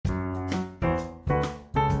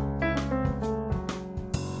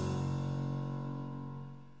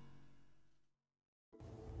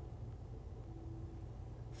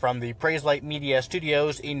From the Praiselight Media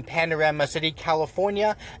Studios in Panorama City,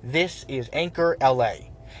 California, this is Anchor LA.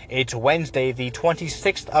 It's Wednesday, the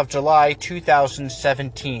 26th of July,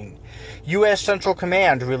 2017. U.S. Central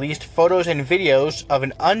Command released photos and videos of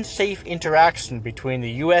an unsafe interaction between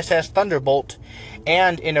the USS Thunderbolt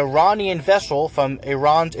and an Iranian vessel from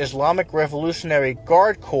Iran's Islamic Revolutionary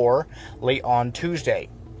Guard Corps late on Tuesday.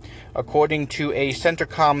 According to a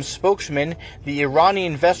CENTCOM spokesman, the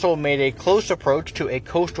Iranian vessel made a close approach to a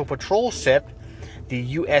coastal patrol ship,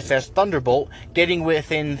 the USS Thunderbolt, getting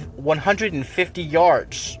within 150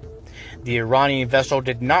 yards. The Iranian vessel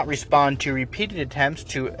did not respond to repeated attempts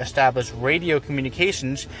to establish radio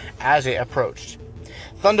communications as it approached.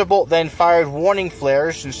 Thunderbolt then fired warning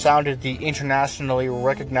flares and sounded the internationally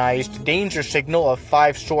recognized danger signal of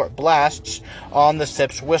 5 short blasts on the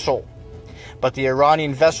ship's whistle. But the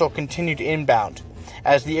Iranian vessel continued inbound.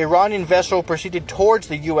 As the Iranian vessel proceeded towards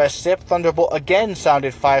the U.S. ship, Thunderbolt again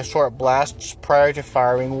sounded 5 short blasts prior to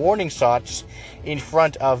firing warning shots in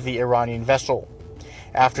front of the Iranian vessel.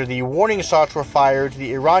 After the warning shots were fired,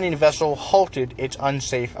 the Iranian vessel halted its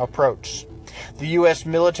unsafe approach. The U.S.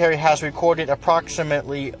 military has recorded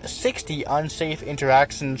approximately 60 unsafe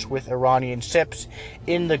interactions with Iranian ships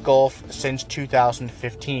in the Gulf since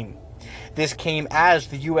 2015. This came as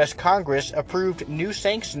the U.S. Congress approved new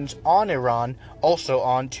sanctions on Iran also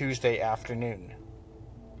on Tuesday afternoon.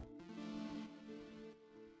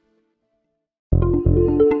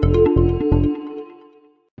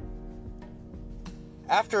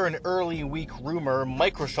 After an early week rumor,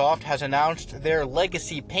 Microsoft has announced their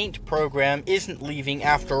Legacy Paint program isn't leaving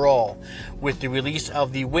after all. With the release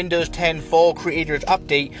of the Windows 10 Fall Creators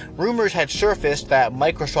Update, rumors had surfaced that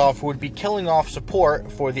Microsoft would be killing off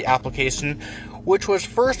support for the application, which was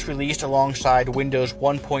first released alongside Windows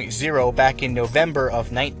 1.0 back in November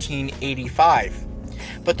of 1985.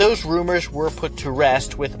 But those rumors were put to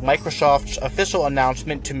rest with Microsoft's official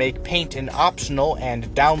announcement to make Paint an optional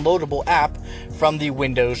and downloadable app from the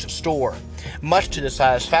Windows Store, much to the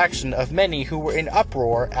satisfaction of many who were in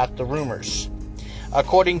uproar at the rumors.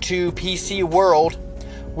 According to PC World,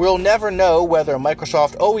 we'll never know whether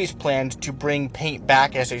Microsoft always planned to bring Paint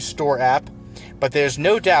back as a store app, but there's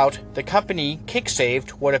no doubt the company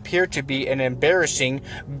kick-saved what appeared to be an embarrassing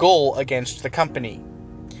goal against the company.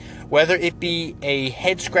 Whether it be a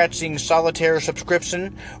head-scratching solitaire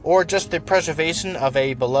subscription or just the preservation of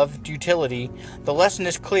a beloved utility, the lesson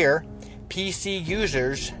is clear: PC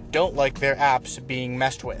users don't like their apps being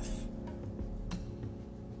messed with.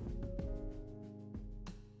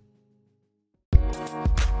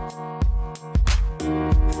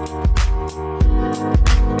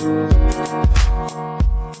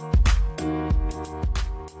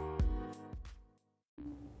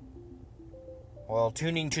 While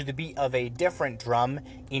tuning to the beat of a different drum,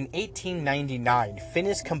 in 1899,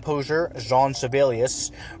 Finnish composer Jean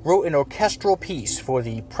Sibelius wrote an orchestral piece for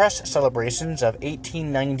the press celebrations of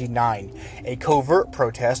 1899, a covert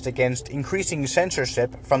protest against increasing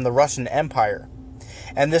censorship from the Russian Empire.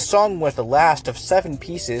 And this song was the last of 7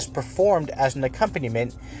 pieces performed as an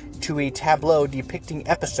accompaniment to a tableau depicting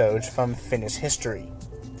episodes from Finnish history.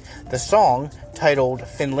 The song, titled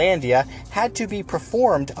Finlandia, had to be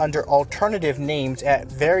performed under alternative names at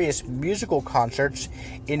various musical concerts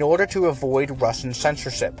in order to avoid Russian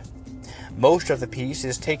censorship. Most of the piece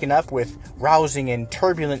is taken up with rousing and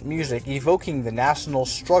turbulent music evoking the national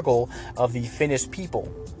struggle of the Finnish people.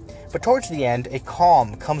 But towards the end, a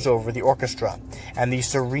calm comes over the orchestra, and the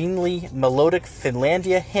serenely melodic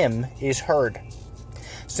Finlandia hymn is heard.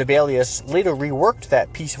 Sibelius later reworked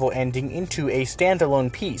that peaceful ending into a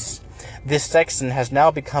standalone piece. This section has now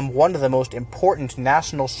become one of the most important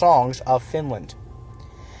national songs of Finland.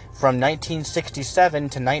 From 1967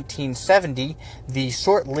 to 1970, the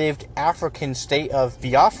short-lived African state of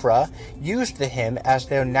Biafra used the hymn as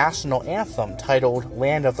their national anthem, titled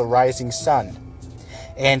Land of the Rising Sun.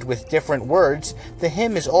 And with different words, the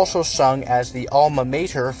hymn is also sung as the alma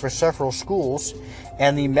mater for several schools,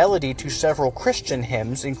 and the melody to several Christian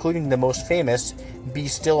hymns, including the most famous, Be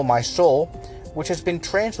Still My Soul, which has been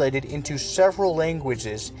translated into several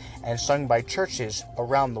languages and sung by churches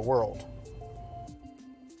around the world.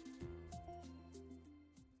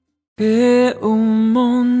 Et ô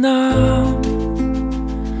mon âme,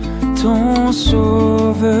 ton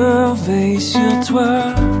sauveur veille sur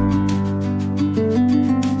toi.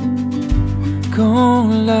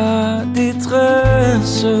 Quand la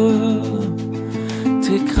détresse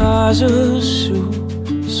t'écrase sous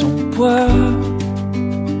son poids,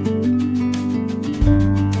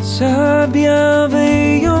 sa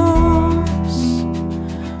bienveillance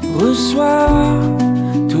reçoit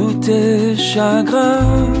tous tes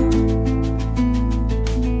chagrins.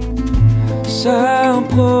 sa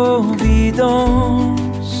providence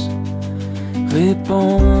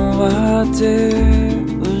répond à tes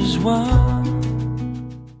besoins.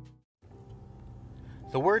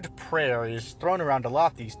 The word prayer is thrown around a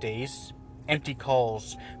lot these days. Empty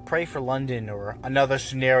calls, pray for London, or another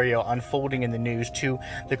scenario unfolding in the news, to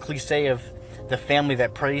the cliche of the family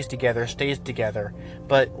that prays together stays together.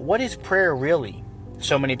 But what is prayer really?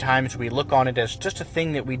 So many times we look on it as just a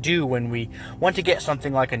thing that we do when we want to get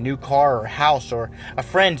something like a new car or house, or a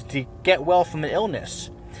friend to get well from an illness.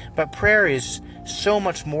 But prayer is so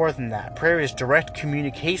much more than that. Prayer is direct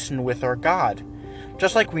communication with our God.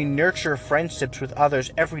 Just like we nurture friendships with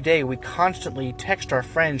others every day, we constantly text our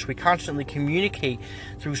friends, we constantly communicate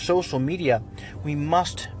through social media, we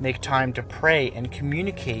must make time to pray and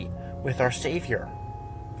communicate with our Savior.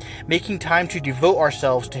 Making time to devote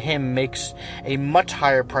ourselves to Him makes a much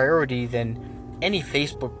higher priority than any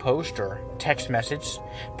Facebook post or text message.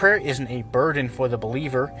 Prayer isn't a burden for the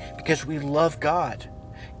believer because we love God.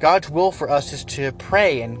 God's will for us is to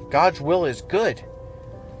pray, and God's will is good.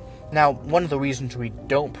 Now, one of the reasons we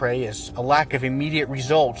don't pray is a lack of immediate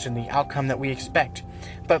results in the outcome that we expect.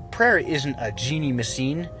 But prayer isn't a genie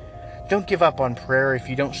machine. Don't give up on prayer if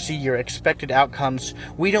you don't see your expected outcomes.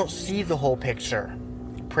 We don't see the whole picture.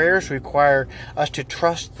 Prayers require us to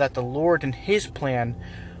trust that the Lord and His plan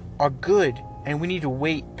are good, and we need to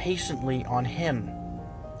wait patiently on Him,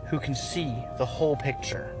 who can see the whole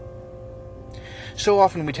picture. So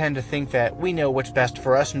often we tend to think that we know what's best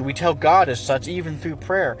for us, and we tell God as such even through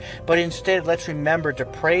prayer. But instead, let's remember to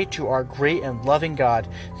pray to our great and loving God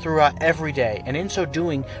throughout every day, and in so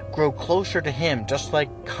doing, grow closer to Him, just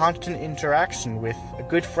like constant interaction with a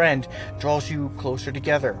good friend draws you closer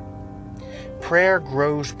together. Prayer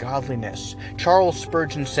grows godliness. Charles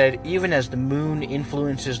Spurgeon said, "Even as the moon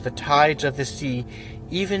influences the tides of the sea,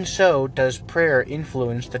 even so does prayer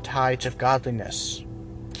influence the tides of godliness."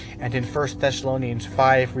 And in 1 Thessalonians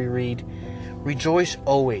 5 we read, "Rejoice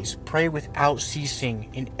always, pray without ceasing,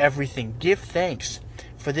 in everything give thanks,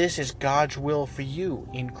 for this is God's will for you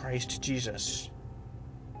in Christ Jesus."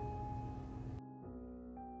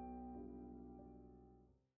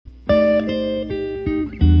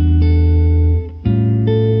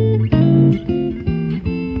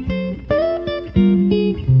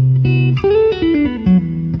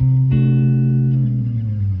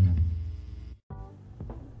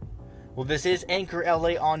 Well, this is Anchor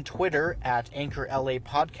LA on Twitter at Anchor LA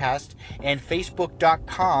Podcast and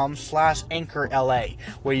Facebook.com/Anchor LA,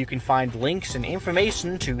 where you can find links and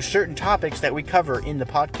information to certain topics that we cover in the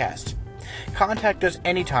podcast. Contact us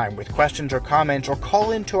anytime with questions or comments, or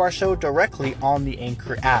call into our show directly on the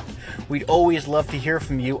Anchor app. We'd always love to hear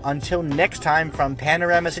from you. Until next time, from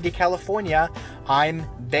Panorama City, California, I'm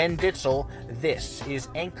Ben Ditzel. This is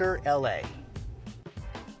Anchor LA.